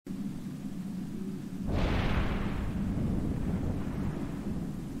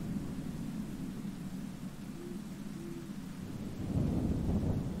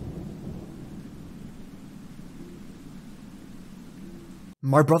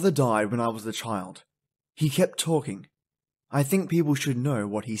My brother died when I was a child. He kept talking. I think people should know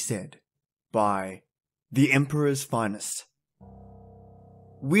what he said. By the Emperor's Finest.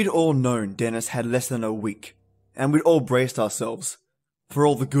 We'd all known Dennis had less than a week, and we'd all braced ourselves for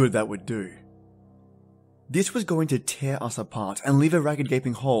all the good that would do. This was going to tear us apart and leave a ragged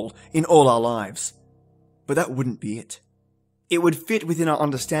gaping hole in all our lives. But that wouldn't be it. It would fit within our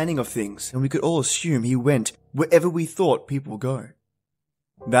understanding of things, and we could all assume he went wherever we thought people go.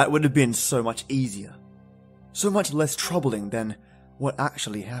 That would have been so much easier. So much less troubling than what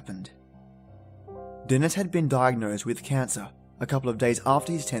actually happened. Dennis had been diagnosed with cancer a couple of days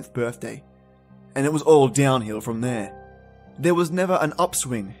after his 10th birthday, and it was all downhill from there. There was never an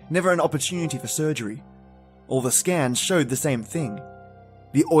upswing, never an opportunity for surgery. All the scans showed the same thing.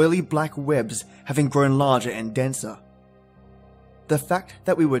 The oily black webs having grown larger and denser. The fact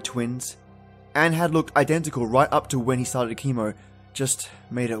that we were twins, and had looked identical right up to when he started chemo, just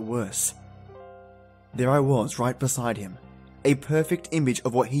made it worse. There I was right beside him, a perfect image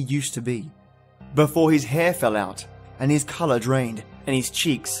of what he used to be, before his hair fell out, and his colour drained, and his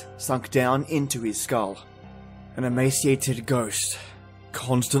cheeks sunk down into his skull. An emaciated ghost,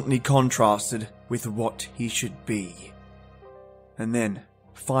 constantly contrasted with what he should be. And then,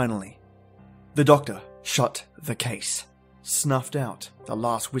 finally, the doctor shut the case, snuffed out the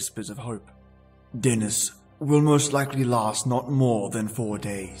last whispers of hope. Dennis will most likely last not more than 4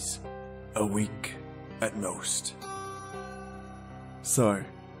 days. A week at most. So,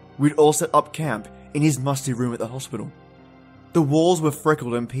 we'd all set up camp in his musty room at the hospital. The walls were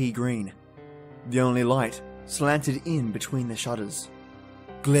freckled and pea green. The only light slanted in between the shutters.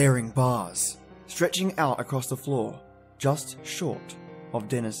 Glaring bars stretching out across the floor, just short of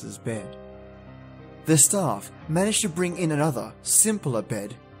Dennis's bed. The staff managed to bring in another, simpler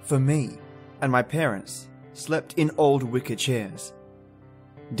bed for me, and my parents slept in old wicker chairs.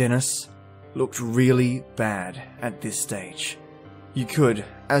 Dennis looked really bad at this stage. You could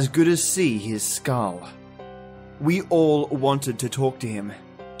as good as see his skull. We all wanted to talk to him,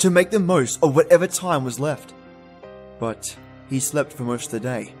 to make the most of whatever time was left. But he slept for most of the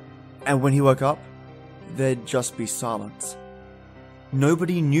day, and when he woke up, there'd just be silence.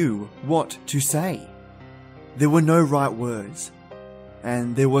 Nobody knew what to say. There were no right words,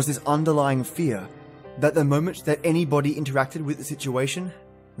 and there was this underlying fear that the moment that anybody interacted with the situation,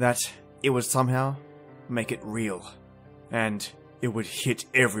 that it would somehow make it real, and it would hit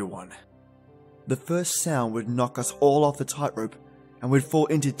everyone. The first sound would knock us all off the tightrope, and we'd fall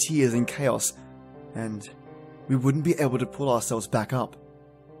into tears and chaos, and we wouldn't be able to pull ourselves back up.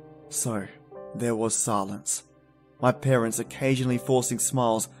 So, there was silence, my parents occasionally forcing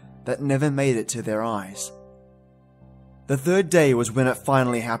smiles that never made it to their eyes. The third day was when it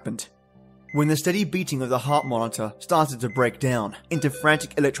finally happened. When the steady beating of the heart monitor started to break down into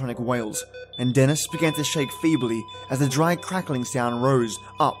frantic electronic wails, and Dennis began to shake feebly as the dry crackling sound rose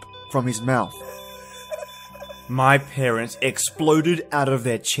up from his mouth. My parents exploded out of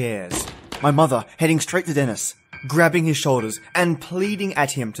their chairs, my mother heading straight to Dennis, grabbing his shoulders and pleading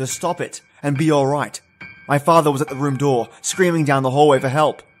at him to stop it and be alright. My father was at the room door, screaming down the hallway for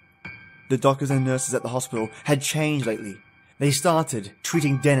help. The doctors and nurses at the hospital had changed lately. They started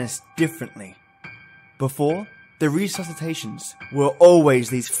treating Dennis differently. Before, the resuscitations were always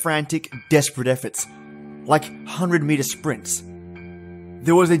these frantic, desperate efforts, like 100-meter sprints.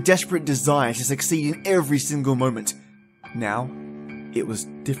 There was a desperate desire to succeed in every single moment. Now, it was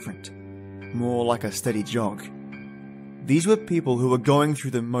different, more like a steady jog. These were people who were going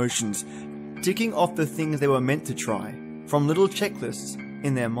through the motions, ticking off the things they were meant to try, from little checklists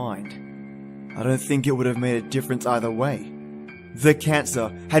in their mind. I don't think it would have made a difference either way. The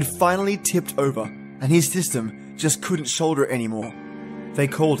cancer had finally tipped over, and his system just couldn't shoulder it anymore. They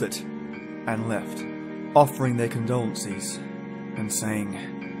called it, and left, offering their condolences, and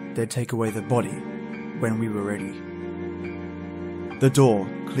saying they'd take away the body when we were ready. The door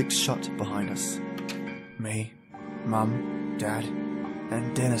clicked shut behind us. Me, Mum, Dad,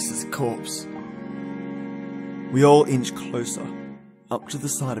 and Dennis's corpse. We all inched closer, up to the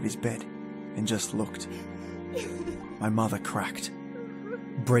side of his bed, and just looked. My mother cracked,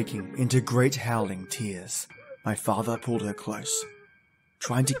 breaking into great howling tears. My father pulled her close,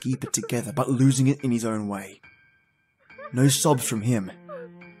 trying to keep it together but losing it in his own way. No sobs from him,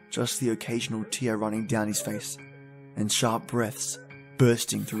 just the occasional tear running down his face, and sharp breaths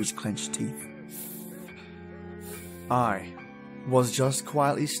bursting through his clenched teeth. I was just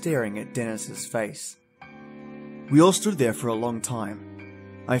quietly staring at Dennis's face. We all stood there for a long time.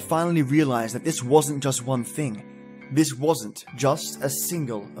 I finally realized that this wasn't just one thing. This wasn't just a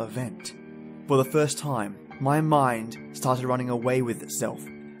single event. For the first time, My mind started running away with itself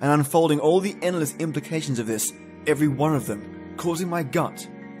and unfolding all the endless implications of this, every one of them causing my gut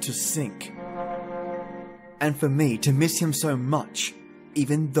to sink. And for me to miss him so much,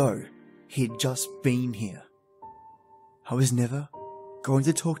 even though he'd just been here. I was never going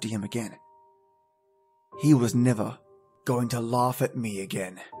to talk to him again. He was never going to laugh at me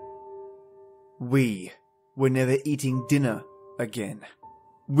again. We were never eating dinner again.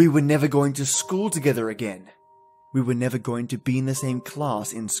 We were never going to school together again. We were never going to be in the same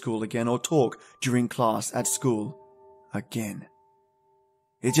class in school again or talk during class at school again.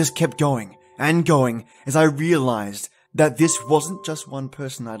 It just kept going and going as I realized that this wasn't just one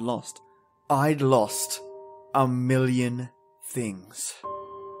person I'd lost. I'd lost a million things.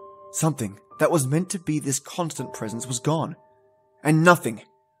 Something that was meant to be this constant presence was gone, and nothing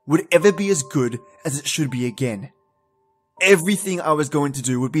would ever be as good as it should be again. Everything I was going to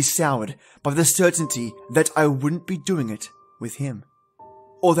do would be soured by the certainty that I wouldn't be doing it with him,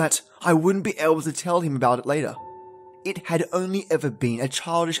 or that I wouldn't be able to tell him about it later. It had only ever been a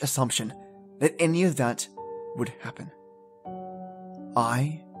childish assumption that any of that would happen.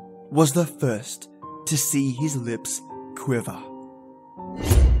 I was the first to see his lips quiver.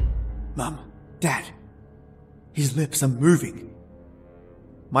 Mum, Dad, his lips are moving.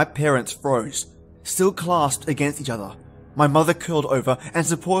 My parents froze, still clasped against each other. My mother curled over and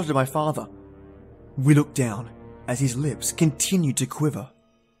supported my father. We looked down as his lips continued to quiver.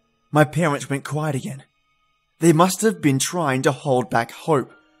 My parents went quiet again. They must have been trying to hold back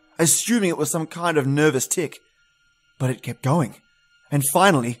hope, assuming it was some kind of nervous tic. But it kept going. And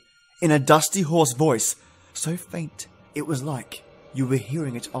finally, in a dusty, hoarse voice, so faint it was like you were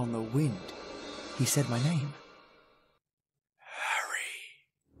hearing it on the wind, he said my name.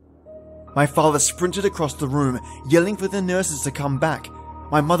 Harry. My father sprinted across the room, yelling for the nurses to come back.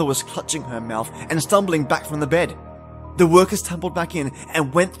 My mother was clutching her mouth and stumbling back from the bed. The workers tumbled back in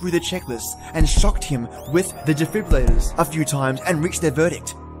and went through the checklist and shocked him with the defibrillators a few times and reached their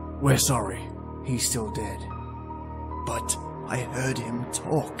verdict. We're sorry, he's still dead. But I heard him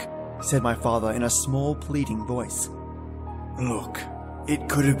talk, said my father in a small, pleading voice. Look, it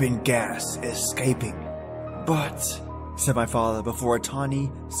could have been gas escaping. But, said my father before a tiny,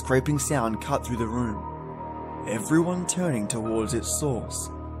 scraping sound cut through the room. Everyone turning towards its source.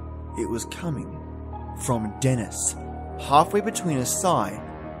 It was coming from Dennis, halfway between a sigh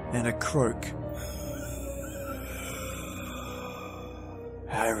and a croak.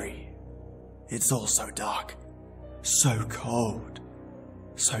 Harry, it's all so dark, so cold,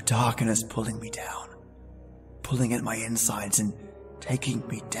 so dark, and it's pulling me down, pulling at my insides and taking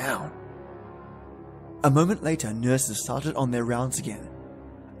me down. A moment later, nurses started on their rounds again.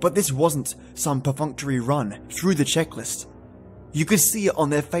 But this wasn't some perfunctory run through the checklist. You could see it on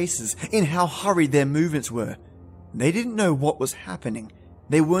their faces, in how hurried their movements were. They didn't know what was happening.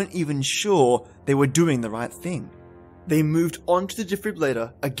 They weren't even sure they were doing the right thing. They moved onto the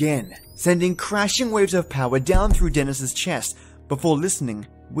defibrillator again, sending crashing waves of power down through Dennis's chest before listening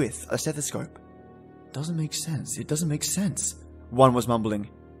with a stethoscope. Doesn't make sense. It doesn't make sense, one was mumbling.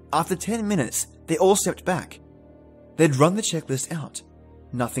 After 10 minutes, they all stepped back. They'd run the checklist out.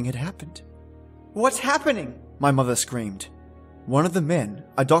 Nothing had happened. What's happening? My mother screamed. One of the men,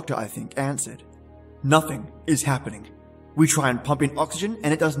 a doctor I think, answered. Nothing is happening. We try and pump in oxygen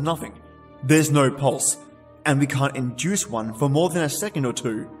and it does nothing. There's no pulse, and we can't induce one for more than a second or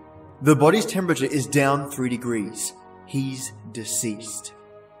two. The body's temperature is down 3 degrees. He's deceased.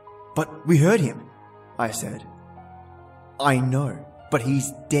 But we heard him, I said. I know, but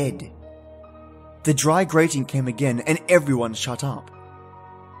he's dead. The dry grating came again and everyone shut up.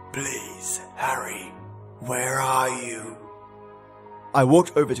 Please, Harry, where are you? I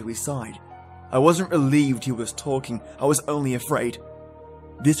walked over to his side. I wasn't relieved he was talking, I was only afraid.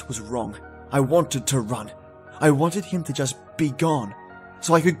 This was wrong. I wanted to run. I wanted him to just be gone,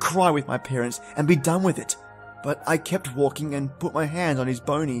 so I could cry with my parents and be done with it. But I kept walking and put my hand on his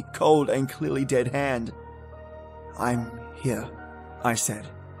bony, cold and clearly dead hand. I'm here, I said.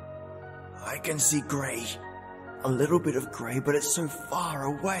 I can see grey. A little bit of grey, but it's so far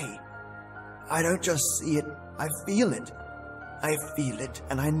away. I don't just see it, I feel it. I feel it,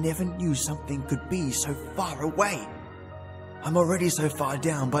 and I never knew something could be so far away. I'm already so far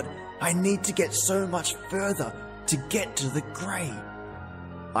down, but I need to get so much further to get to the grey.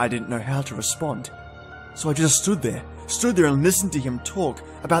 I didn't know how to respond, so I just stood there and listened to him talk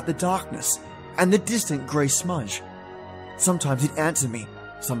about the darkness and the distant grey smudge. Sometimes he'd answer me,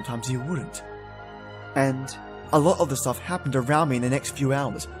 sometimes he wouldn't. And a lot of the stuff happened around me in the next few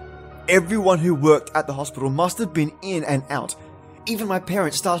hours. Everyone who worked at the hospital must have been in and out. Even my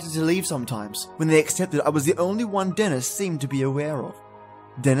parents started to leave sometimes, when they accepted I was the only one Dennis seemed to be aware of.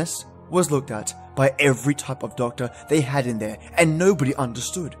 Dennis was looked at by every type of doctor they had in there, and nobody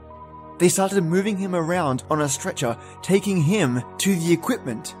understood. They started moving him around on a stretcher, taking him to the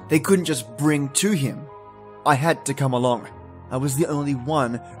equipment they couldn't just bring to him. I had to come along. I was the only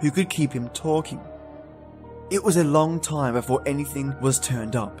one who could keep him talking. It was a long time before anything was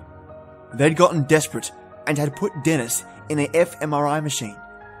turned up. They'd gotten desperate and had put Dennis in a fMRI machine.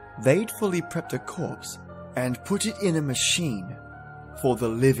 They'd fully prepped a corpse and put it in a machine for the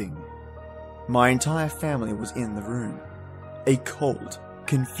living. My entire family was in the room. A cold,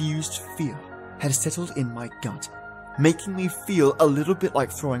 confused fear had settled in my gut, making me feel a little bit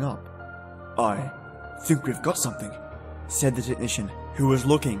like throwing up. "I think we've got something," said the technician who was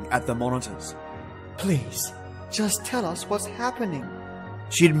looking at the monitors. "Please, just tell us what's happening."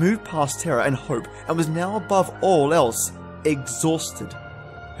 She had moved past terror and hope and was now above all else exhausted,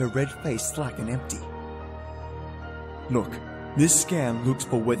 her red face slack and empty. "Look, this scan looks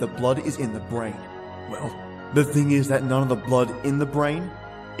for where the blood is in the brain. Well, the thing is that none of the blood in the brain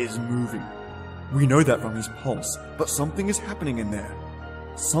is moving. We know that from his pulse, but something is happening in there.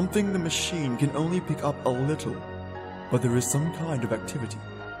 Something the machine can only pick up a little, but there is some kind of activity.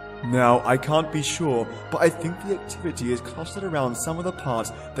 Now, I can't be sure, but I think the activity is clustered around some of the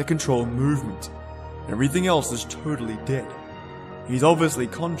parts that control movement. Everything else is totally dead. He's obviously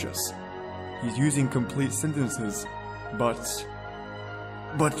conscious. He's using complete sentences, but...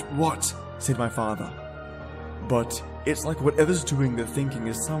 "But what?" said my father. "But it's like whatever's doing the thinking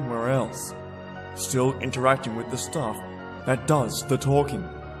is somewhere else, still interacting with the stuff that does the talking."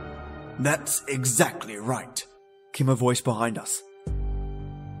 "That's exactly right," came a voice behind us.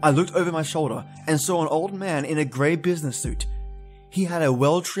 I looked over my shoulder and saw an old man in a grey business suit. He had a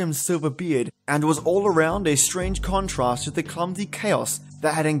well-trimmed silver beard and was all around a strange contrast to the clumsy chaos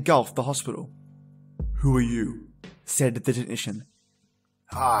that had engulfed the hospital. "Who are you?" said the technician.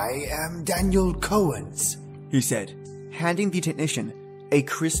 "I am Daniel Coens," he said, handing the technician a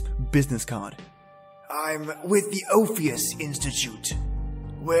crisp business card. "I'm with the Ophius Institute.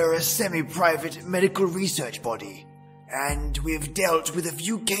 We're a semi-private medical research body, and we've dealt with a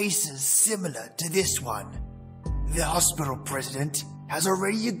few cases similar to this one. The hospital president has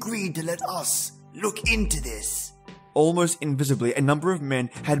already agreed to let us look into this." Almost invisibly, a number of men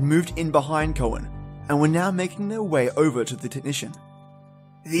had moved in behind Cohen and were now making their way over to the technician.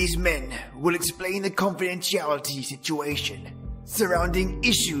 "These men will explain the confidentiality situation surrounding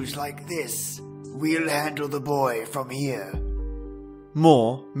issues like this. We'll handle the boy from here."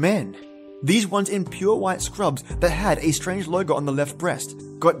 More men. These ones in pure white scrubs that had a strange logo on the left breast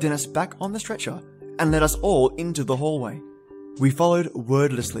got Dennis back on the stretcher and led us all into the hallway. We followed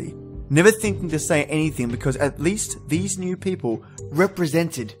wordlessly, never thinking to say anything because at least these new people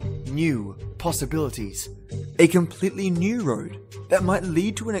represented new possibilities. A completely new road that might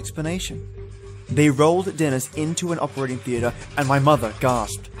lead to an explanation. They rolled Dennis into an operating theatre and my mother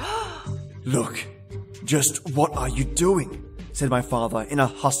gasped. "Look, just what are you doing?" said my father in a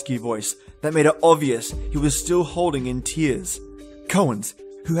husky voice that made it obvious he was still holding in tears. Coens,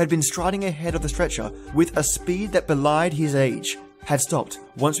 who had been striding ahead of the stretcher with a speed that belied his age, had stopped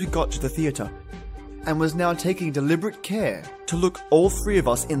once we got to the theatre, and was now taking deliberate care to look all three of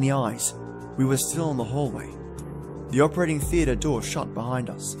us in the eyes. We were still in the hallway. The operating theatre door shut behind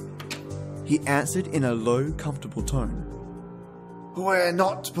us. He answered in a low, comfortable tone. "We're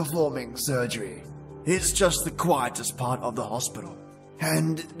not performing surgery. It's just the quietest part of the hospital,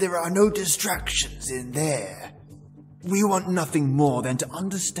 and there are no distractions in there. We want nothing more than to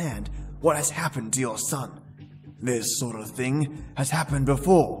understand what has happened to your son. This sort of thing has happened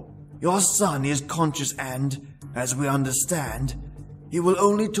before. Your son is conscious and, as we understand, he will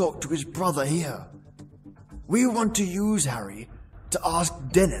only talk to his brother here. We want to use Harry to ask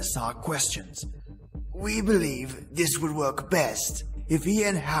Dennis our questions. We believe this would work best if he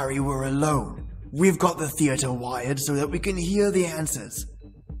and Harry were alone. We've got the theatre wired so that we can hear the answers."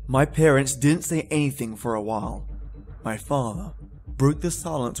 My parents didn't say anything for a while. My father broke the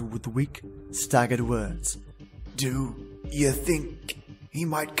silence with weak, staggered words. "Do you think he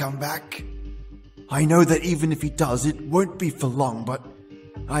might come back?" "I know that even if he does, it won't be for long, but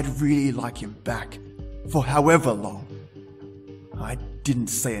I'd really like him back. For however long." I didn't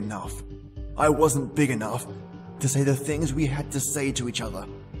say enough. I wasn't big enough to say the things we had to say to each other.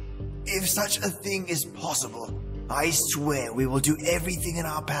 "If such a thing is possible, I swear we will do everything in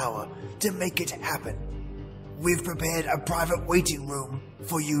our power to make it happen. We've prepared a private waiting room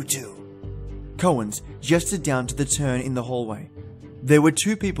for you two." Coens gestured down to the turn in the hallway. There were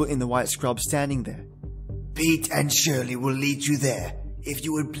two people in the white scrubs standing there. Pete and Shirley will lead you there, if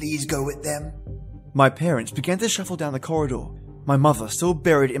you would please go with them. My parents began to shuffle down the corridor, my mother still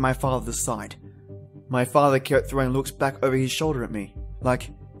buried in my father's side. My father kept throwing looks back over his shoulder at me,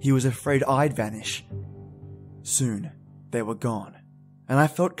 like he was afraid I'd vanish. Soon, they were gone, and I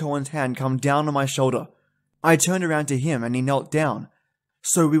felt Cohen's hand come down on my shoulder. I turned around to him and he knelt down,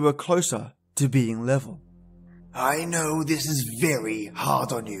 so we were closer to being level. I know this is very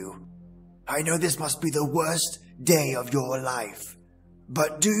hard on you. I know this must be the worst day of your life.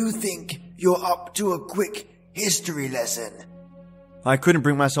 But do you think you're up to a quick history lesson? I couldn't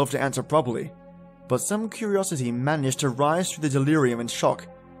bring myself to answer properly, but some curiosity managed to rise through the delirium and shock,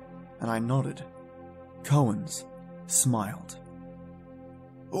 and I nodded. Cohen's smiled.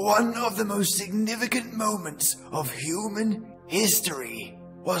 One of the most significant moments of human history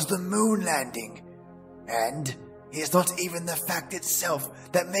was the moon landing, and it's not even the fact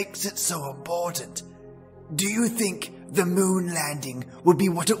itself that makes it so important. Do you think the moon landing would be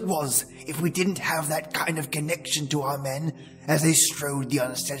what it was if we didn't have that kind of connection to our men as they strode the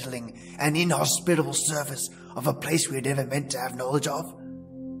unsettling and inhospitable surface of a place we had never meant to have knowledge of?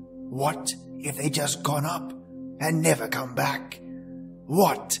 What if they just gone up and never come back?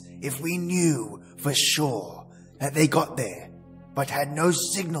 What if we knew for sure that they got there, but had no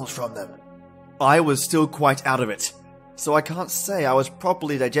signals from them? I was still quite out of it, so I can't say I was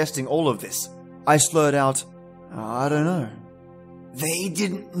properly digesting all of this. I slurred out, I don't know. They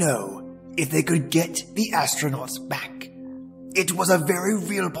didn't know if they could get the astronauts back. It was a very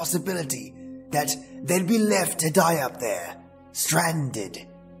real possibility that they'd be left to die up there, stranded.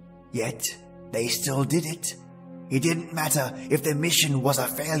 Yet, they still did it. It didn't matter if the mission was a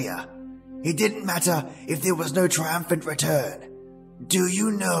failure. It didn't matter if there was no triumphant return. Do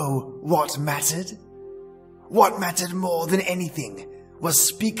you know what mattered? What mattered more than anything was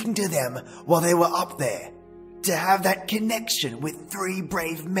speaking to them while they were up there, to have that connection with three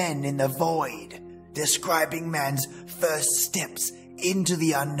brave men in the void, describing man's first steps into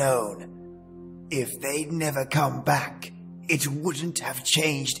the unknown. If they'd never come back, it wouldn't have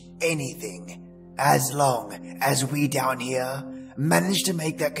changed anything, as long as we down here managed to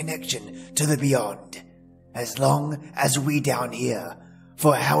make that connection to the beyond. As long as we down here,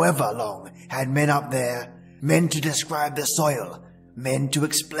 for however long, had men up there, men to describe the soil, men to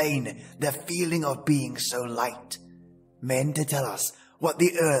explain the feeling of being so light, men to tell us what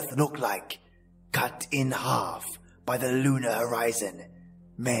the earth looked like, cut in half by the lunar horizon,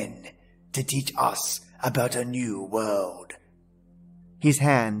 men to teach us about a new world. His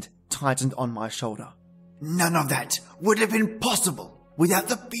hand tightened on my shoulder. None of that would have been possible without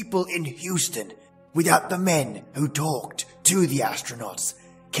the people in Houston, without the men who talked to the astronauts,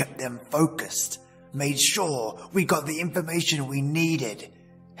 kept them focused, made sure we got the information we needed.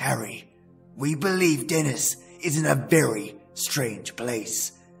 Harry, we believe Dennis is in a very strange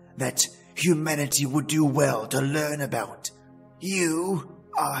place that humanity would do well to learn about. You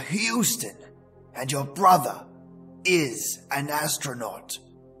are Houston, and your brother is an astronaut.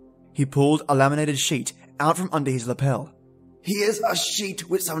 He pulled a laminated sheet out from under his lapel. Here's a sheet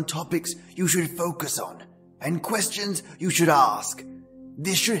with some topics you should focus on, and questions you should ask.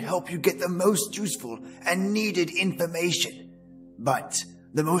 This should help you get the most useful and needed information. But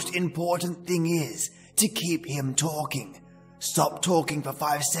the most important thing is to keep him talking. Stop talking for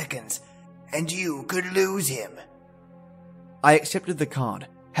 5 seconds, and you could lose him. I accepted the card,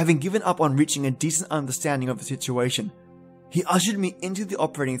 having given up on reaching a decent understanding of the situation. He ushered me into the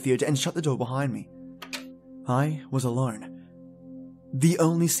operating theatre and shut the door behind me. I was alone. The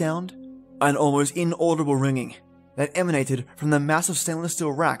only sound? An almost inaudible ringing that emanated from the massive stainless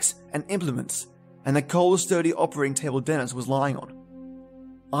steel racks and implements and the cold, sturdy operating table Dennis was lying on.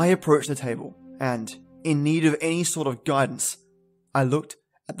 I approached the table and, in need of any sort of guidance, I looked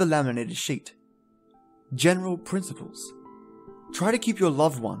at the laminated sheet. General principles. Try to keep your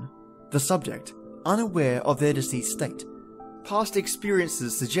loved one, the subject, unaware of their deceased state. Past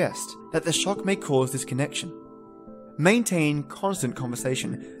experiences suggest that the shock may cause disconnection. Maintain constant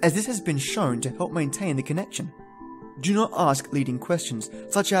conversation, as this has been shown to help maintain the connection. Do not ask leading questions,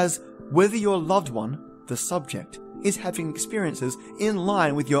 such as whether your loved one, the subject, is having experiences in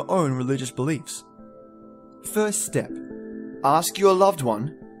line with your own religious beliefs. First step. Ask your loved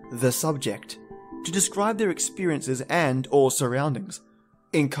one, the subject, to describe their experiences and or surroundings.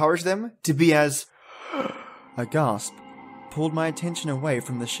 Encourage them to be as... A gasp pulled my attention away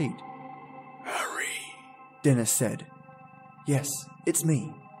from the sheet. Harry, Dennis said. Yes, it's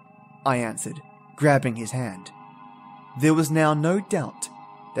me, I answered, grabbing his hand. There was now no doubt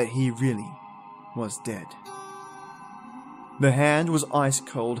that he really was dead. The hand was ice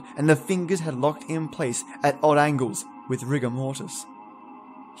cold, and the fingers had locked in place at odd angles with rigor mortis.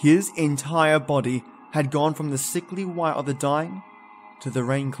 His entire body had gone from the sickly white of the dying to the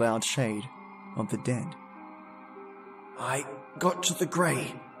rain cloud shade of the dead. I got to the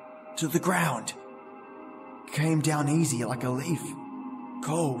grey, to the ground. Came down easy like a leaf.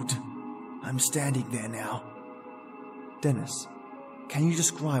 Cold. I'm standing there now. Dennis, can you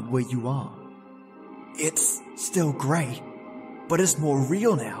describe where you are? It's still grey, but it's more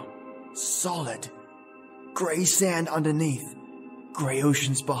real now. Solid. Grey sand underneath. Grey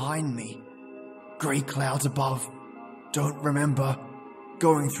oceans behind me. Grey clouds above. Don't remember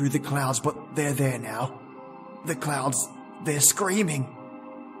going through the clouds, but they're there now. The clouds, they're screaming.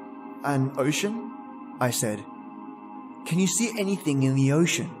 An ocean? I said. Can you see anything in the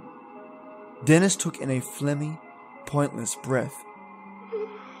ocean? Dennis took in a phlegmy, pointless breath.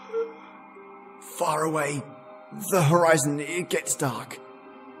 Far away, the horizon, it gets dark.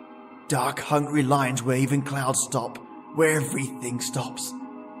 Dark, hungry lines where even clouds stop, where everything stops.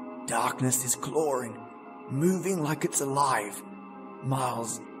 Darkness is clawing, moving like it's alive.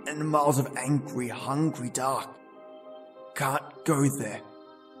 Miles and miles of angry, hungry dark. Can't go there.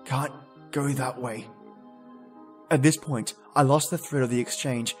 Can't go that way. At this point, I lost the thread of the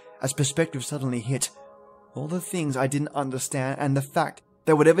exchange as perspective suddenly hit. All the things I didn't understand and the fact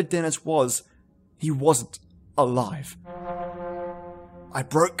that whatever Dennis was, he wasn't alive. I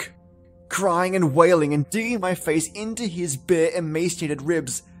broke, crying and wailing and digging my face into his bare, emaciated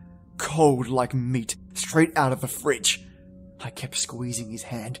ribs, cold like meat straight out of a fridge. I kept squeezing his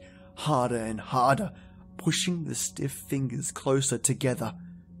hand harder and harder, pushing the stiff fingers closer together.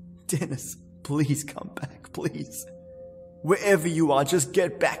 Dennis, please come back, please. Wherever you are, just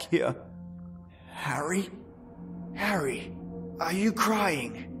get back here. Harry? Harry, are you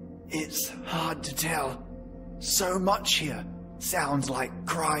crying? It's hard to tell. So much here sounds like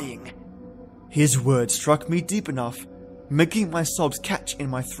crying. His words struck me deep enough, making my sobs catch in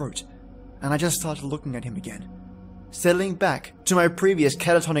my throat, and I just started looking at him again, settling back to my previous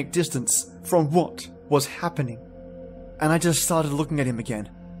catatonic distance from what was happening. And I just started looking at him again.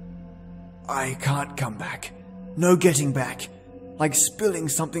 I can't come back. No getting back. Like spilling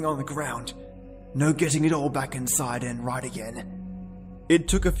something on the ground. No getting it all back inside and right again. It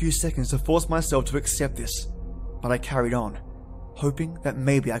took a few seconds to force myself to accept this, but I carried on, hoping that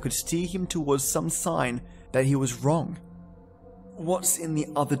maybe I could steer him towards some sign that he was wrong. What's in the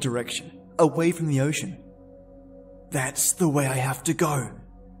other direction, away from the ocean? That's the way I have to go.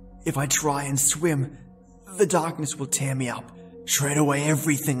 If I try and swim, the darkness will tear me up, shred away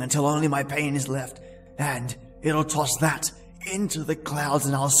everything until only my pain is left, and it'll toss that into the clouds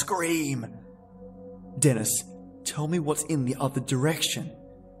and I'll scream. Dennis, tell me what's in the other direction.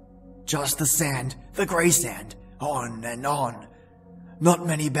 Just the sand, the grey sand, on and on. Not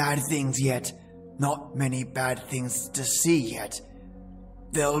many bad things yet. Not many bad things to see yet.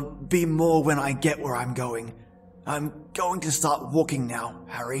 There'll be more when I get where I'm going. I'm going to start walking now,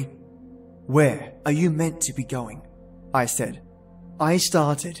 Harry. Where are you meant to be going? I said. I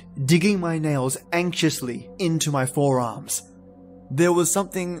started digging my nails anxiously into my forearms. There was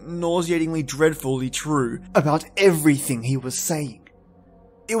something nauseatingly dreadfully true about everything he was saying.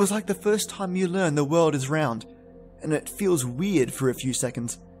 It was like the first time you learn the world is round, and it feels weird for a few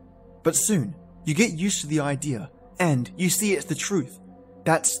seconds. But soon, you get used to the idea, and you see it's the truth.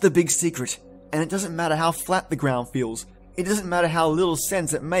 That's the big secret, and it doesn't matter how flat the ground feels. It doesn't matter how little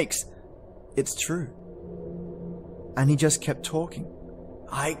sense it makes. It's true. And he just kept talking.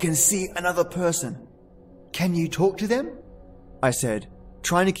 I can see another person. Can you talk to them? I said,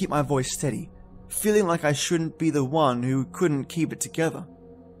 trying to keep my voice steady, feeling like I shouldn't be the one who couldn't keep it together.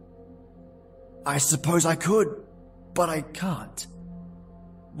 I suppose I could, but I can't.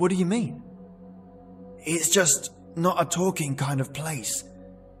 What do you mean? It's just not a talking kind of place.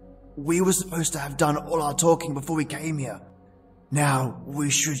 We were supposed to have done all our talking before we came here. Now we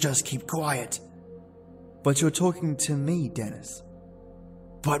should just keep quiet. But you're talking to me, Dennis.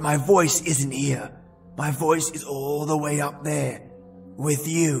 But my voice isn't here. My voice is all the way up there, with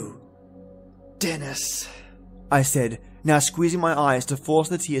you. Dennis, I said, now squeezing my eyes to force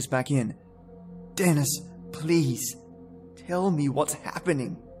the tears back in. Dennis, please, tell me what's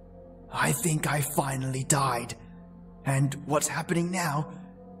happening. I think I finally died. And what's happening now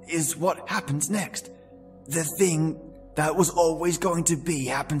is what happens next. The thing that was always going to be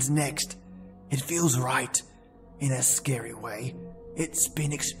happens next. It feels right, in a scary way. It's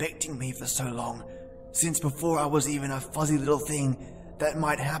been expecting me for so long. Since before I was even a fuzzy little thing that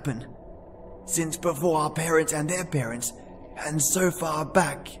might happen. Since before our parents and their parents. And so far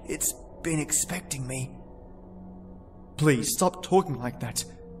back, it's been expecting me. Please, stop talking like that.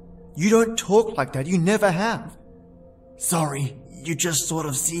 You don't talk like that, you never have. Sorry, you just sort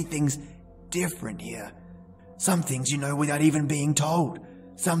of see things different here. Some things you know without even being told.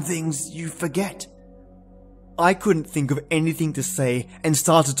 Some things you forget. I couldn't think of anything to say and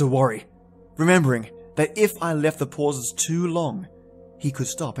started to worry, remembering that if I left the pauses too long, he could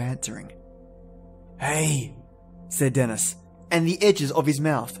stop answering. Hey, said Dennis, and the edges of his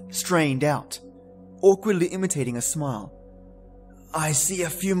mouth strained out, awkwardly imitating a smile. I see a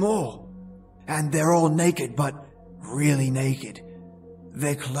few more, and they're all naked, but really naked.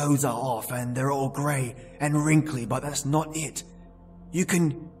 Their clothes are off and they're all grey and wrinkly, but that's not it. You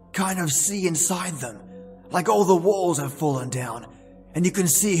can kind of see inside them, like all the walls have fallen down, and you can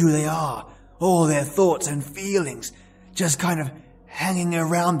see who they are, all their thoughts and feelings, just kind of hanging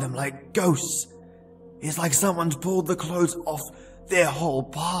around them like ghosts. It's like someone's pulled the clothes off their whole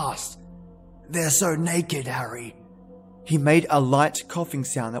past. They're so naked, Harry. He made a light coughing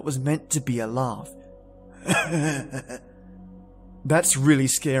sound that was meant to be a laugh. That's really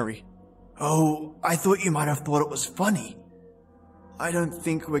scary. Oh, I thought you might have thought it was funny. I don't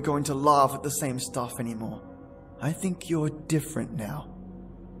think we're going to laugh at the same stuff anymore. I think you're different now.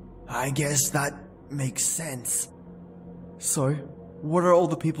 I guess that makes sense. So, what are all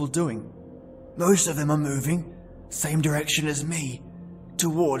the people doing? Most of them are moving, same direction as me,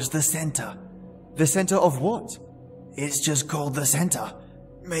 towards the center. The center of what? It's just called the center.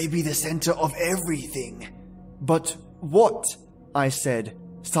 Maybe the center of everything. But what? I said,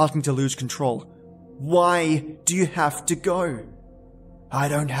 starting to lose control. Why do you have to go? I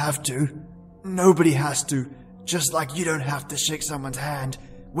don't have to. Nobody has to. Just like you don't have to shake someone's hand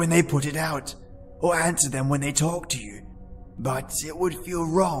when they put it out, or answer them when they talk to you. But it would feel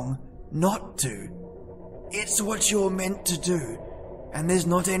wrong not to. It's what you're meant to do, and there's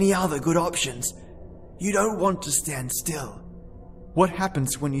not any other good options. You don't want to stand still. What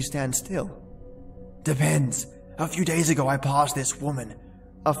happens when you stand still? Depends. A few days ago I passed this woman.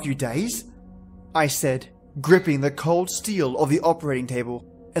 A few days? I said, gripping the cold steel of the operating table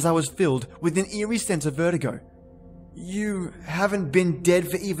as I was filled with an eerie sense of vertigo. You haven't been dead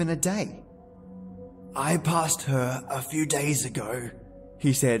for even a day. I passed her a few days ago,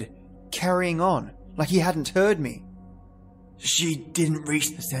 he said, carrying on like he hadn't heard me. She didn't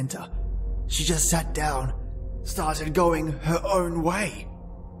reach the center. She just sat down, started going her own way.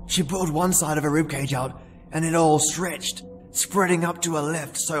 She pulled one side of her ribcage out and it all stretched, spreading up to her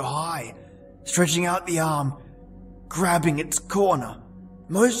left so high, stretching out the arm, grabbing its corner.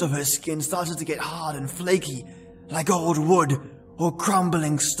 Most of her skin started to get hard and flaky, like old wood or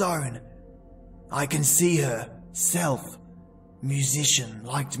crumbling stone. I can see her, self, musician,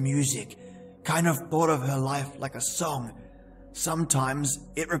 liked music, kind of thought of her life like a song. Sometimes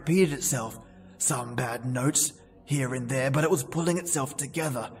it repeated itself, some bad notes here and there, but it was pulling itself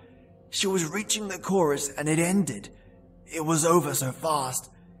together. She was reaching the chorus and it ended. It was over so fast,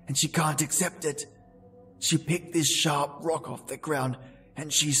 and she can't accept it. She picked this sharp rock off the ground,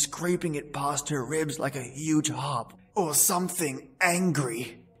 and she's scraping it past her ribs like a huge harp, or something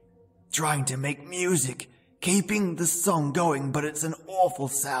angry. Trying to make music, keeping the song going, but it's an awful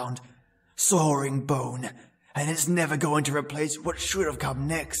sound. Soaring bone, and it's never going to replace what should have come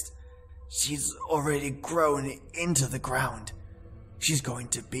next. She's already grown into the ground. She's going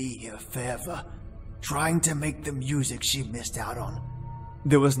to be here forever, trying to make the music she missed out on.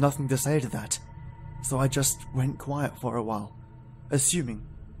 There was nothing to say to that, so I just went quiet for a while, assuming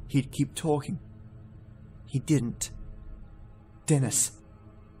he'd keep talking. He didn't. Dennis.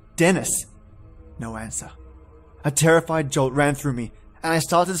 Dennis! No answer. A terrified jolt ran through me, and I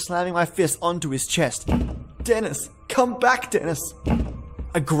started slamming my fist onto his chest. Dennis! Come back, Dennis!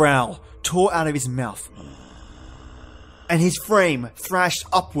 A growl tore out of his mouth, and his frame thrashed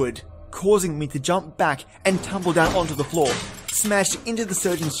upward, causing me to jump back and tumble down onto the floor, smashed into the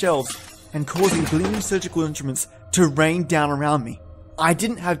surgeon's shelves, and causing gleaming surgical instruments to rain down around me. I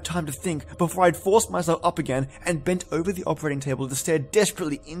didn't have time to think before I'd forced myself up again and bent over the operating table to stare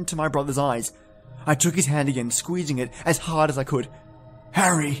desperately into my brother's eyes. I took his hand again, squeezing it as hard as I could.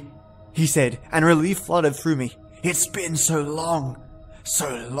 "Harry," he said, and relief flooded through me. "It's been so long.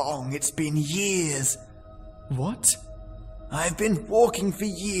 So long, it's been years." What? "I've been walking for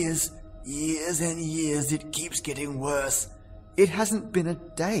years. Years and years. It keeps getting worse." It hasn't been a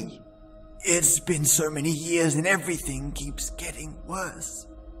day. "It's been so many years and everything keeps getting worse."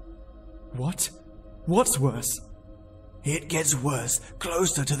 What? What's worse? "It gets worse,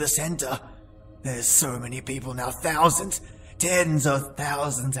 closer to the center. There's so many people now, thousands, tens of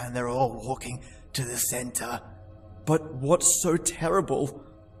thousands, and they're all walking to the center." But what's so terrible?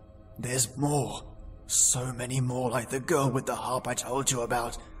 "There's more. So many more like the girl with the harp I told you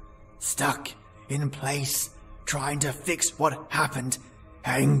about. Stuck in place, trying to fix what happened,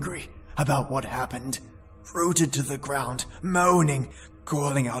 angry about what happened, rooted to the ground, moaning,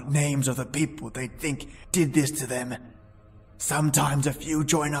 calling out names of the people they think did this to them. Sometimes a few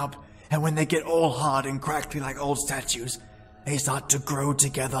join up, and when they get all hard and crackly like old statues, they start to grow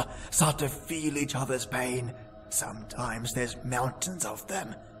together, start to feel each other's pain. Sometimes there's mountains of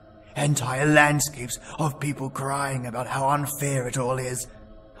them. Entire landscapes of people crying about how unfair it all is.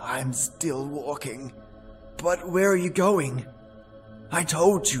 I'm still walking. But where are you going? I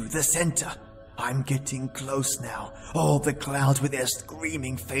told you, the center. I'm getting close now. All the clouds with their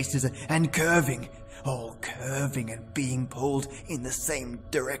screaming faces and curving. All curving and being pulled in the same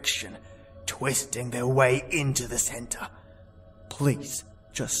direction. Twisting their way into the center. Please,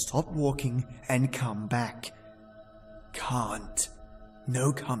 just stop walking and come back. Can't.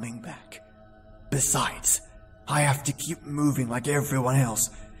 No coming back. Besides, I have to keep moving like everyone else,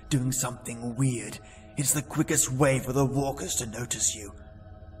 doing something weird. It's the quickest way for the walkers to notice you.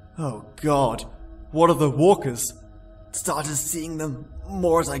 Oh God, what are the walkers? Started seeing them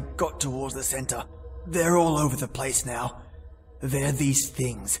more as I got towards the center. They're all over the place now. They're these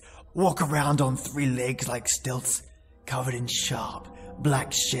things, walk around on 3 legs like stilts, covered in sharp,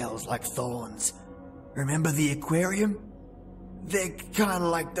 black shells like thorns. Remember the aquarium? They're kinda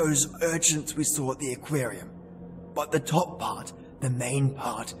like those urchins we saw at the aquarium. But the top part, the main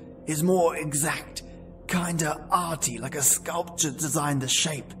part, is more exact, kinda arty, like a sculpture designed the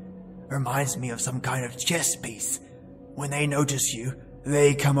shape. Reminds me of some kind of chess piece. When they notice you,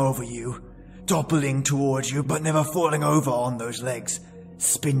 they come over you, toppling towards you but never falling over on those legs.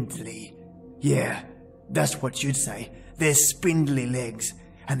 Spindly. Yeah, that's what you'd say. They're spindly legs,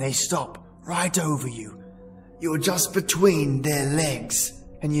 and they stop right over you. You're just between their legs,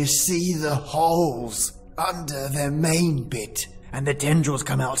 and you see the holes under their main bit, and the tendrils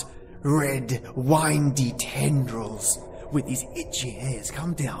come out. Red, windy tendrils with these itchy hairs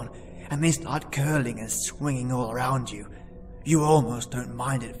come down, and they start curling and swinging all around you. You almost don't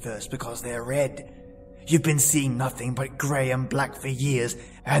mind at first because they're red. You've been seeing nothing but grey and black for years,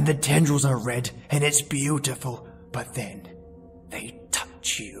 and the tendrils are red, and it's beautiful. But then, they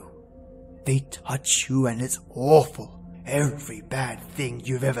touch you. They touch you and it's awful. Every bad thing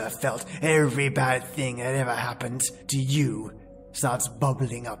you've ever felt, every bad thing that ever happened to you starts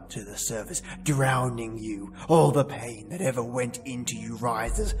bubbling up to the surface, drowning you. All the pain that ever went into you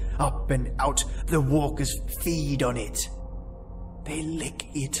rises up and out. The walkers feed on it. They lick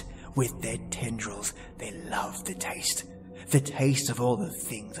it with their tendrils. They love the taste. The taste of all the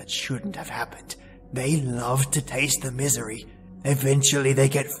things that shouldn't have happened. They love to taste the misery. Eventually they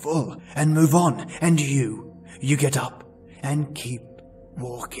get full and move on, and you get up and keep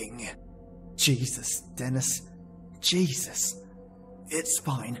walking. Jesus, Dennis. Jesus. It's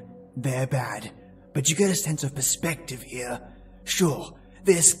fine. They're bad. But you get a sense of perspective here. Sure,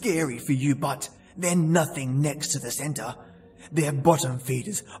 they're scary for you, but they're nothing next to the center. They're bottom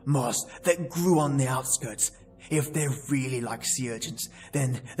feeders, moss that grew on the outskirts. If they're really like sea urchins,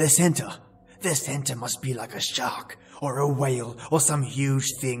 then the center must be like a shark, or a whale, or some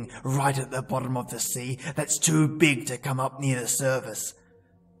huge thing right at the bottom of the sea that's too big to come up near the surface.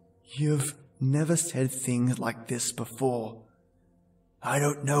 You've never said things like this before. I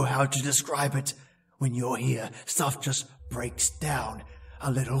don't know how to describe it. When you're here, stuff just breaks down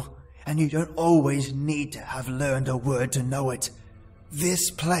a little, and you don't always need to have learned a word to know it. This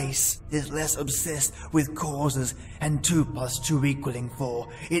place is less obsessed with causes and 2 + 2 equaling 4.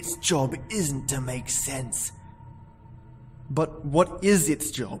 Its job isn't to make sense. But what is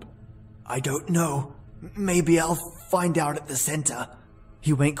its job? I don't know. Maybe I'll find out at the center.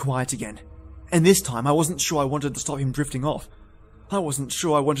 He went quiet again, and this time I wasn't sure I wanted to stop him drifting off. I wasn't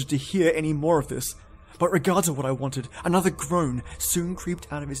sure I wanted to hear any more of this. But regardless of what I wanted, another groan soon creeped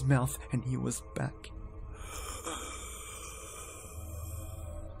out of his mouth, and he was back.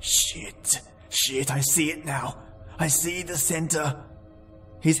 Shit, I see it now. I see the center.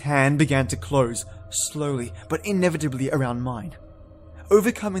 His hand began to close, slowly but inevitably around mine,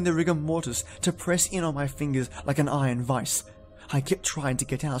 overcoming the rigor mortis to press in on my fingers like an iron vice. I kept trying to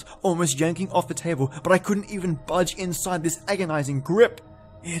get out, almost yanking off the table, but I couldn't even budge inside this agonizing grip.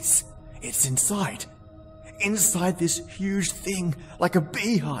 It's inside. Inside this huge thing, like a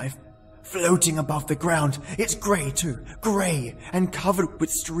beehive. Floating above the ground. It's grey too. Grey and covered with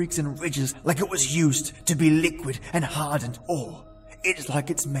streaks and ridges like it was used to be liquid and hardened. Or it's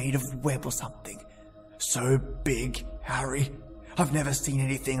like it's made of web or something. So big, Harry. I've never seen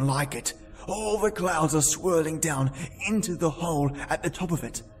anything like it. All the clouds are swirling down into the hole at the top of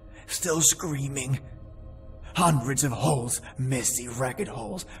it. Still screaming. Hundreds of holes, messy, ragged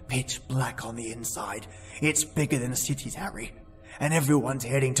holes, pitch black on the inside. It's bigger than cities, Harry, and everyone's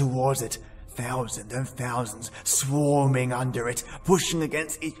heading towards it. Thousands and thousands swarming under it, pushing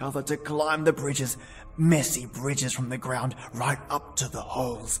against each other to climb the bridges. Messy bridges from the ground right up to the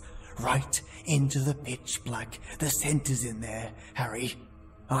holes, right into the pitch black. The center's in there, Harry.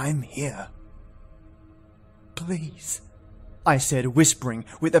 I'm here. Please, I said, whispering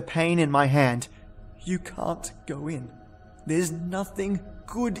with the pain in my hand. You can't go in. There's nothing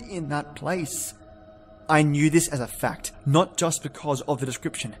good in that place. I knew this as a fact, not just because of the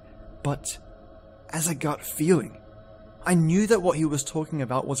description, but as a gut feeling. I knew that what he was talking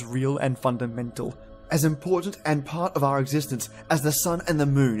about was real and fundamental, as important and part of our existence as the sun and the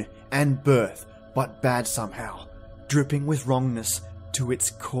moon and birth, but bad somehow, dripping with wrongness to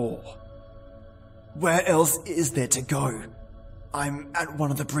its core. Where else is there to go? I'm at one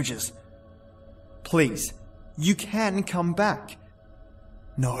of the bridges. Please, you can come back.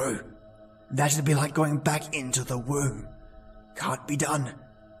 No, that'd be like going back into the womb. Can't be done.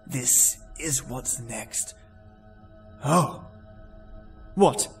 This is what's next. Oh.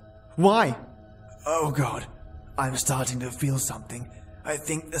 What? Why? Oh God, I'm starting to feel something. I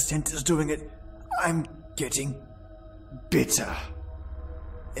think the center's doing it. I'm getting bitter.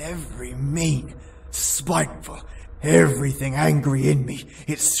 Every mean, spiteful, everything angry in me,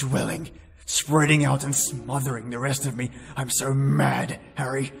 it's swelling, spreading out and smothering the rest of me. I'm so mad,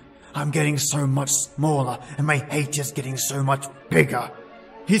 Harry. I'm getting so much smaller, and my hate is getting so much bigger.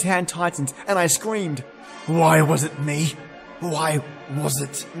 His hand tightened, and I screamed. Why was it me? Why was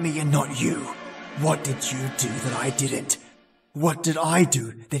it me and not you? What did you do that I didn't? What did I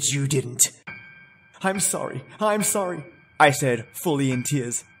do that you didn't? I'm sorry, I said, fully in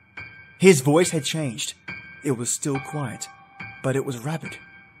tears. His voice had changed. It was still quiet, but it was rabid.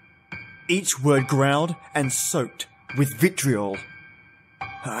 Each word growled and soaked with vitriol.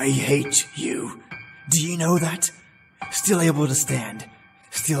 I hate you. Do you know that? Still able to stand.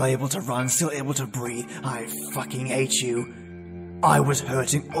 Still able to run. Still able to breathe. I fucking hate you. I was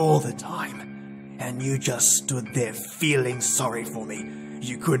hurting all the time. And you just stood there feeling sorry for me.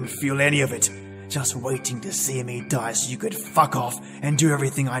 You couldn't feel any of it. Just waiting to see me die so you could fuck off and do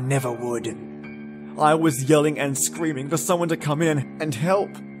everything I never would. I was yelling and screaming for someone to come in and help.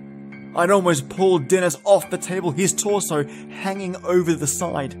 I'd almost pulled Dennis off the table, his torso hanging over the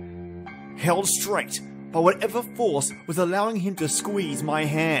side, held straight by whatever force was allowing him to squeeze my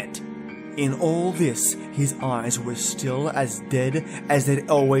hand. In all this, his eyes were still as dead as they'd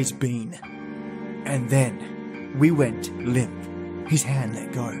always been. And then we went limp. His hand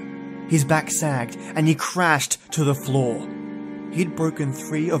let go. His back sagged, and he crashed to the floor. He'd broken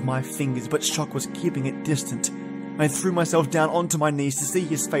 3 of my fingers, but shock was keeping it distant. I threw myself down onto my knees to see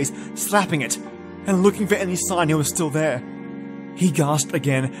his face, slapping it, and looking for any sign he was still there. He gasped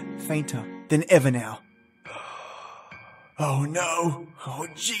again, fainter than ever now. Oh no! Oh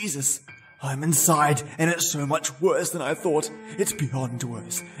Jesus! I'm inside, and it's so much worse than I thought. It's beyond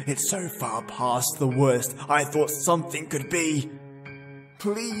worse. It's so far past the worst I thought something could be.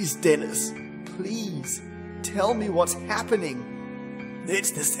 Please, Dennis, please, tell me what's happening.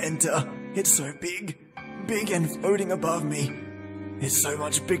 It's the center. It's so big and floating above me. It's so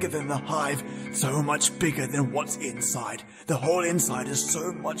much bigger than the hive, so much bigger than what's inside. The whole inside is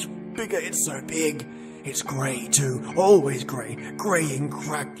so much bigger, it's so big. It's grey too, always grey and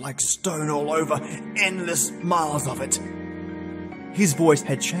cracked like stone all over, endless miles of it. His voice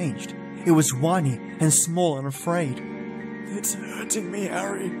had changed. It was whiny and small and afraid. It's hurting me,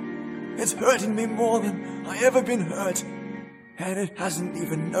 Harry. It's hurting me more than I ever been hurt. And it hasn't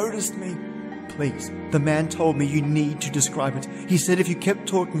even noticed me. Please, the man told me you need to describe it. He said if you kept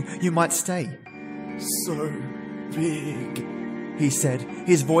talking, you might stay. So big, he said,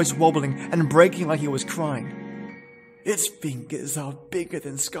 his voice wobbling and breaking like he was crying. Its fingers are bigger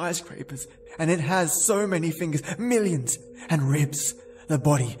than skyscrapers, and it has so many fingers, millions, and ribs. The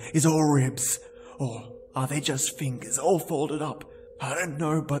body is all ribs. Or are they just fingers all folded up? I don't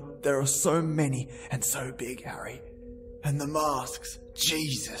know, but there are so many and so big, Harry. And the masks,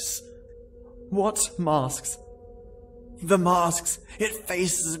 Jesus. What masks? The masks. It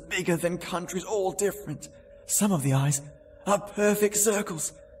faces bigger than countries, all different. Some of the eyes are perfect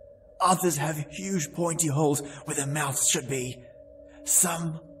circles. Others have huge pointy holes where the mouths should be.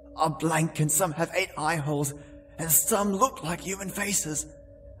 Some are blank and some have 8 eye holes, and some look like human faces.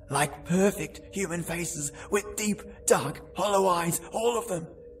 Like perfect human faces with deep, dark, hollow eyes, all of them.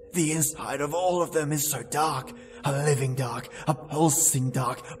 The inside of all of them is so dark, a living dark, a pulsing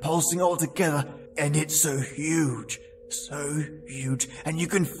dark, pulsing all together, and it's so huge, and you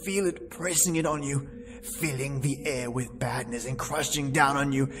can feel it pressing it on you, filling the air with badness and crushing down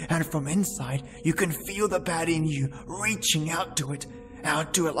on you, and from inside you can feel the bad in you reaching out to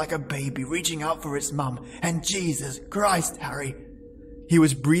it like a baby reaching out for its mum. And Jesus Christ, Harry. He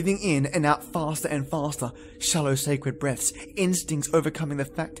was breathing in and out faster and faster, shallow sacred breaths, instincts overcoming the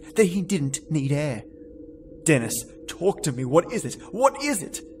fact that he didn't need air. Dennis, talk to me. What is it? What is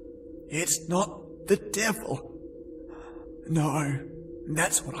it? It's not the devil. No,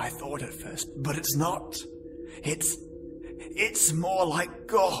 that's what I thought at first, but it's not. It's more like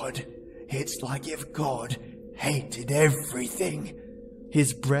God. It's like if God hated everything.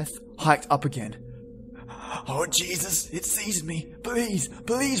 His breath hiked up again. Oh, Jesus, it sees me. Please,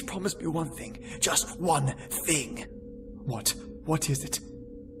 please promise me one thing. Just one thing. What? What is it?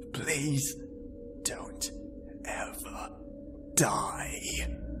 Please don't ever die.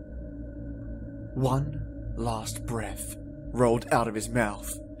 One last breath rolled out of his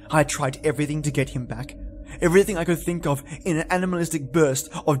mouth. I tried everything to get him back. Everything I could think of in an animalistic burst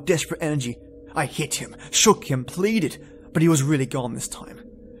of desperate energy. I hit him, shook him, pleaded, but he was really gone this time.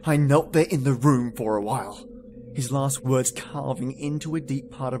 I knelt there in the room for a while. His last words carving into a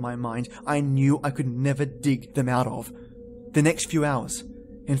deep part of my mind I knew I could never dig them out of. The next few hours,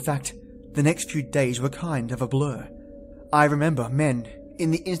 in fact, the next few days were kind of a blur. I remember men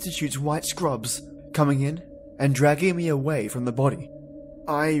in the Institute's white scrubs coming in and dragging me away from the body.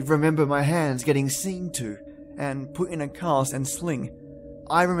 I remember my hands getting seen to and put in a cast and sling.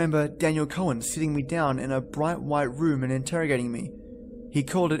 I remember Daniel Cohen sitting me down in a bright white room and interrogating me. He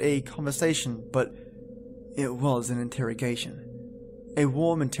called it a conversation, but it was an interrogation. A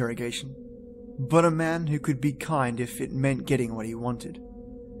warm interrogation, but a man who could be kind if it meant getting what he wanted.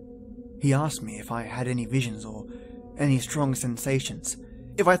 He asked me if I had any visions or any strong sensations,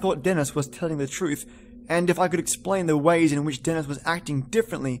 if I thought Dennis was telling the truth, and if I could explain the ways in which Dennis was acting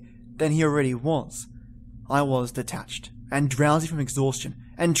differently than he already was. I was detached and drowsy from exhaustion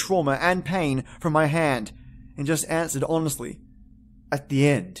and trauma and pain from my hand, and just answered honestly. At the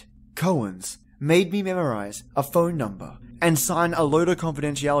end, Cohen's made me memorize a phone number and sign a load of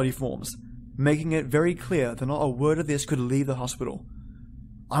confidentiality forms, making it very clear that not a word of this could leave the hospital.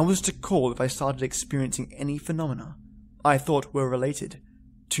 I was to call if I started experiencing any phenomena I thought were related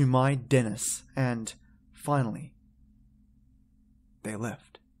to my Dennis, and finally, they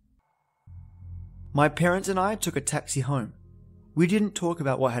left. My parents and I took a taxi home. We didn't talk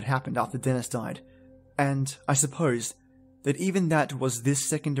about what had happened after Dennis died, and I supposed that even that was this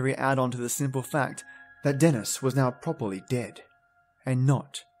secondary add-on to the simple fact that Dennis was now properly dead, and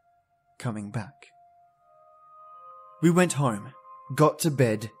not coming back. We went home, got to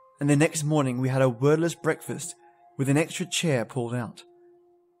bed, and the next morning we had a wordless breakfast with an extra chair pulled out.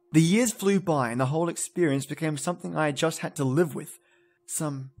 The years flew by and the whole experience became something I just had to live with,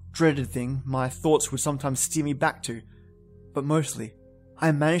 some dreaded thing my thoughts would sometimes steer me back to, but mostly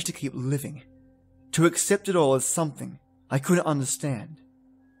I managed to keep living, to accept it all as something I couldn't understand.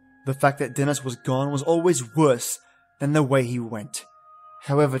 The fact that Dennis was gone was always worse than the way he went,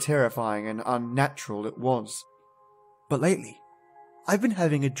 however terrifying and unnatural it was. But lately, I've been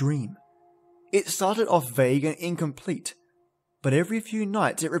having a dream. It started off vague and incomplete, but every few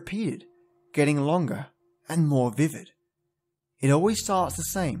nights it repeated, getting longer and more vivid. It always starts the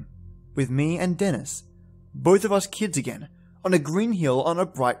same, with me and Dennis, both of us kids again, on a green hill on a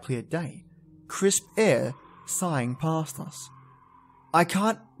bright clear day, crisp air sighing past us. I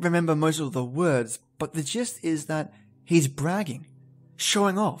can't remember most of the words, but the gist is that he's bragging,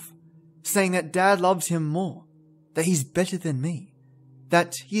 showing off, saying that Dad loves him more, that he's better than me,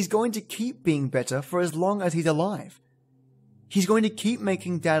 that he's going to keep being better for as long as he's alive. He's going to keep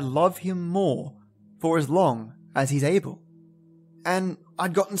making Dad love him more for as long as he's able. And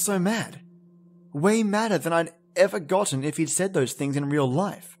I'd gotten so mad. Way madder than I'd ever gotten if he'd said those things in real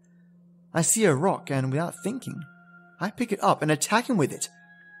life. I see a rock and without thinking, I pick it up and attack him with it,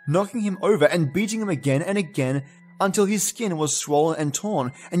 knocking him over and beating him again and again until his skin was swollen and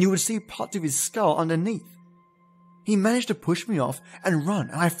torn and you would see parts of his skull underneath. He managed to push me off and run,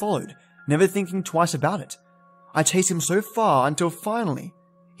 and I followed, never thinking twice about it. I chased him so far until finally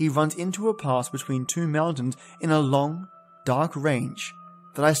he runs into a pass between two mountains in a long, dark range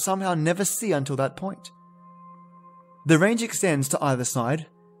that I somehow never see until that point. The range extends to either side,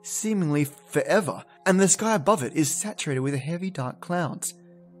 seemingly forever, and the sky above it is saturated with heavy dark clouds.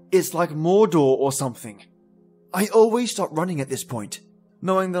 It's like Mordor or something. I always stop running at this point,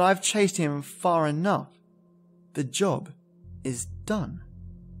 knowing that I've chased him far enough. The job is done.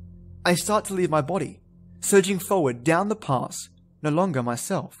 I start to leave my body, surging forward down the pass, no longer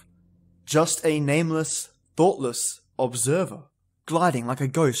myself. Just a nameless, thoughtless observer, gliding like a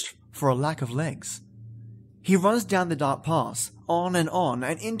ghost for a lack of legs. He runs down the dark paths, on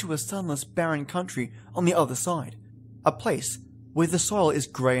and into a sunless, barren country on the other side, a place where the soil is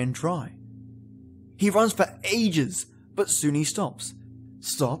grey and dry. He runs for ages, but soon he stops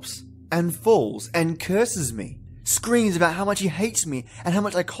and falls and curses me, screams about how much he hates me and how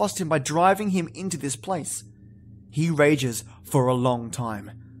much I cost him by driving him into this place. He rages for a long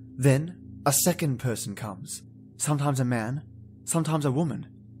time. Then a second person comes, sometimes a man, sometimes a woman,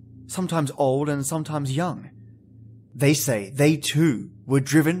 sometimes old and sometimes young. They say they too were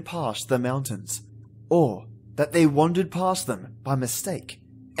driven past the mountains, or that they wandered past them by mistake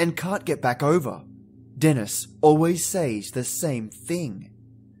and can't get back over. Dennis always says the same thing.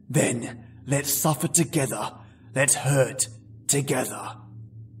 Then let's suffer together. Let's hurt together.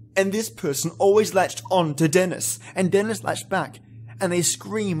 And this person always latched on to Dennis, and Dennis latched back, and they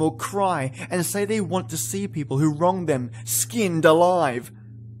scream or cry and say they want to see people who wronged them skinned alive.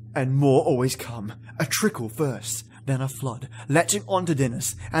 And more always come, a trickle first, then a flood, latching onto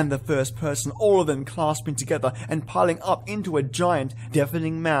Dennis and the first person, all of them clasping together and piling up into a giant,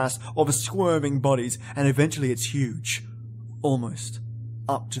 deafening mass of squirming bodies, and eventually it's huge, almost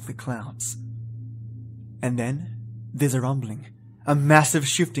up to the clouds. And then there's a rumbling, a massive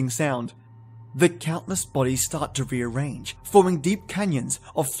shifting sound. The countless bodies start to rearrange, forming deep canyons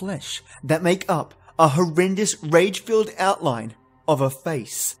of flesh that make up a horrendous, rage-filled outline of a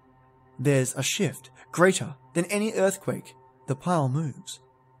face. There's a shift, greater than any earthquake. The pile moves,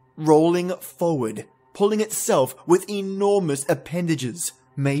 rolling forward, pulling itself with enormous appendages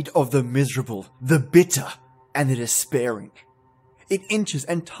made of the miserable, the bitter, and the despairing. It inches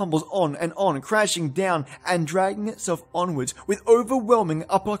and tumbles on, crashing down and dragging itself onwards with overwhelming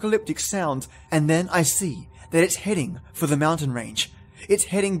apocalyptic sounds. And then I see that it's heading for the mountain range. It's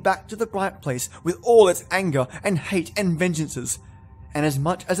heading back to the bright place with all its anger and hate and vengeances. And as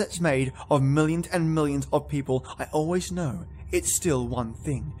much as it's made of millions and millions of people, I always know it's still one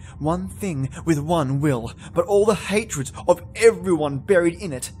thing with one will, but all the hatreds of everyone buried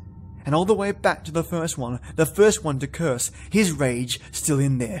in it. And all the way back to the first one to curse, his rage still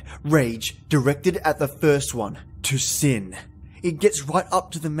in there, rage directed at the first one, to sin. It gets right up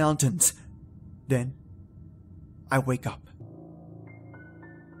to the mountains. Then, I wake up.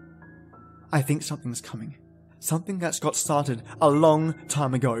 I think something's coming. Something that's got started a long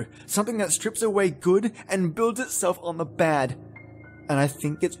time ago. Something that strips away good and builds itself on the bad. And I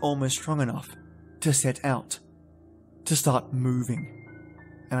think it's almost strong enough to set out, to start moving.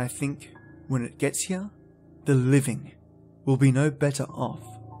 And I think when it gets here, the living will be no better off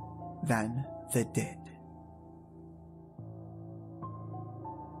than the dead.